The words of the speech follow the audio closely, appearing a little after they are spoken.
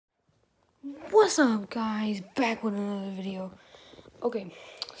What's up, guys? Back with another video. Okay,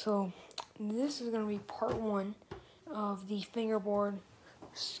 so this is gonna be part one of the Fingerboard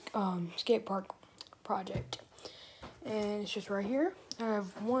skate park project, and it's just right here. I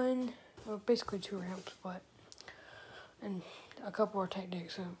have one, well, basically two ramps, and a couple are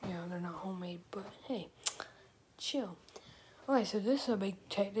Tech-Decks, so yeah, they're not homemade, but hey, chill. Okay, so this is a big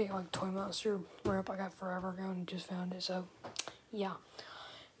Tech-Deck, like Toy Monster ramp I got forever ago and just found it, so yeah.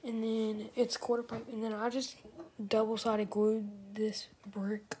 And then it's quarter pipe, and then I just double-sided glued this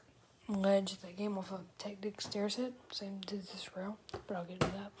brick ledge that came off a Tech-Deck stair set. Same did this rail, but I'll get to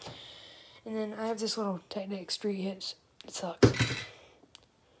that. And then I have this little Tech-Deck street hits. It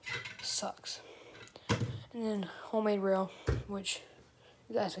sucks. And then homemade rail, which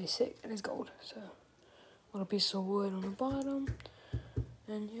is actually sick and it's gold. So little piece of wood on the bottom,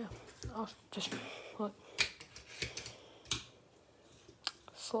 and yeah, I'll just look.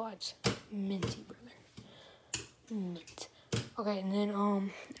 Slides. Minty, brother. Mint. Okay, and then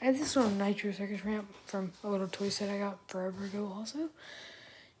I have this little Nitro Circus ramp from a little toy set I got forever ago also.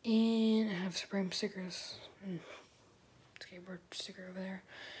 And I have Supreme stickers and skateboard sticker over there.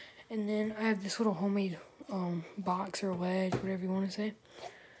 And then I have this little homemade box or ledge, whatever you want to say.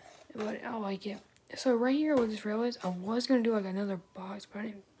 But I like it. So right here with this rail is, I was gonna do like another box, but I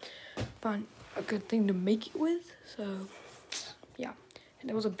didn't find a good thing to make it with. So yeah. And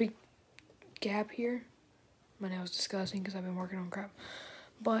there was a big gap here. My nail's disgusting because I've been working on crap.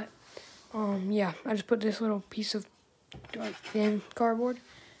 But, yeah, I just put this little piece of like, thin cardboard,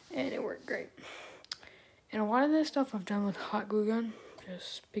 and it worked great. And a lot of this stuff I've done with hot glue gun.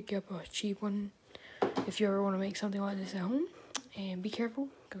 Just pick up a cheap one if you ever want to make something like this at home. And be careful,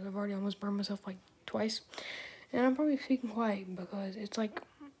 because I've already almost burned myself like twice. And I'm probably speaking quiet because it's like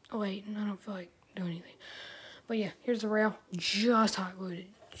late and I don't feel like doing anything. But yeah, here's the rail. Just hot glued it.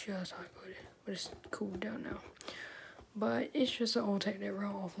 But it's cooled down now. But it's just an old Tech-Deck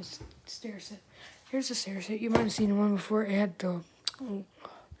rail off a stair set. Here's the stair set. You might have seen the one before. It had the,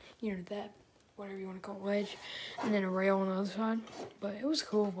 that, whatever you want to call it, ledge. And then a rail on the other side. But it was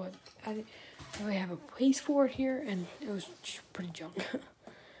cool, but I didn't really have a place for it here. And it was pretty junk.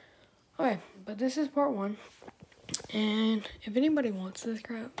 Okay, but this is part one. And if anybody wants this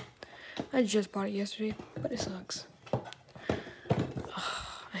crap, I just bought it yesterday, but it sucks. Ugh,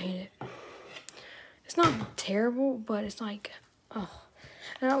 I hate it. It's not terrible, but it's like, ugh.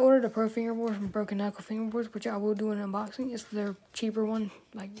 And I ordered a Pro Fingerboard from Broken Knuckle Fingerboards, which I will do an unboxing. It's their cheaper one,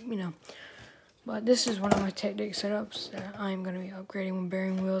 But this is one of my Tech-Deck setups that I am going to be upgrading with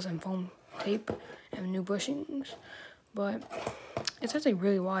bearing wheels and foam tape and new bushings. But it's actually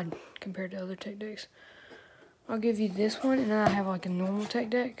really wide compared to other Tech-Decks. I'll give you this one, and then I have like a normal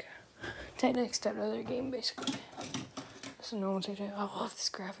Tech-Deck. Tech-Deck stepped out of their game, basically. It's a normal Tech-Deck. I love this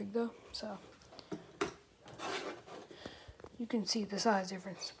graphic, though, so you can see the size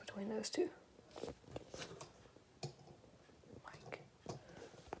difference between those two.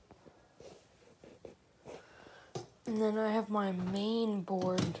 And then I have my main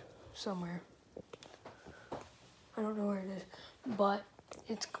board somewhere. I don't know where it is, but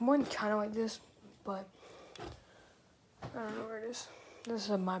it's one kind of like this, but I don't know where it is.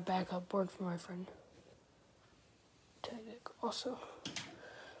 This is my backup board for my friend Tech-Deck also.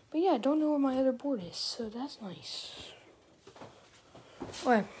 But yeah, I don't know where my other board is, so that's nice.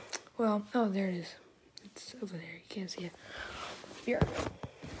 Okay, well, oh, there it is. It's over there. You can't see it. Here.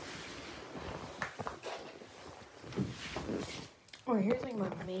 Oh, here's like my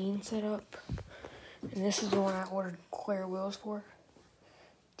main setup. And this is the one I ordered clear wheels for.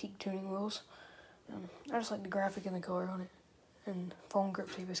 Teak tuning wheels. I just like the graphic and the color on it. And foam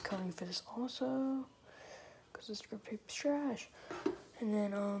grip tape is coming for this also, because this grip tape is trash. And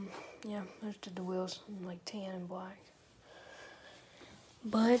then, yeah, I just did the wheels in like tan and black.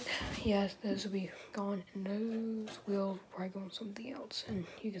 But, yeah, those will be gone, and those wheels will probably go on something else. And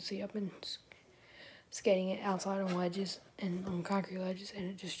you can see I've been skating it outside on ledges and on concrete ledges, and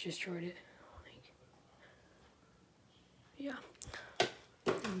it just destroyed it. Yeah.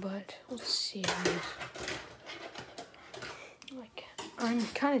 But, let's see how this. Like, I'm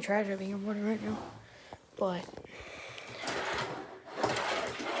kind of trash at fingerboarding right now, but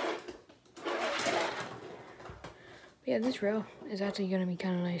yeah, this rail is actually gonna be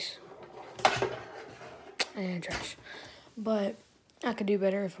kind of nice. And trash, but I could do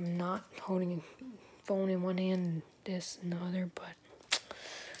better if I'm not holding a phone in one hand and this in the other. But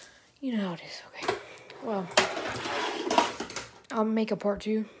you know how it is. Okay, well, I'll make a part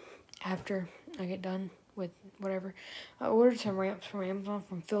two after I get done with whatever. I ordered some ramps from Amazon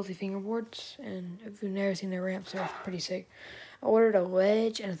from Filthy Fingerboards, and if you've never seen their ramps, they're pretty sick. I ordered a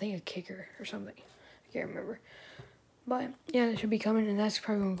ledge and I think a kicker or something. I can't remember. But yeah, it should be coming, and that's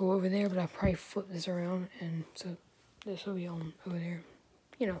probably gonna go over there. But I'll probably flip this around, and so this will be on over there.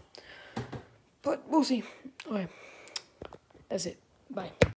 You know. But we'll see. Okay, that's it. Bye.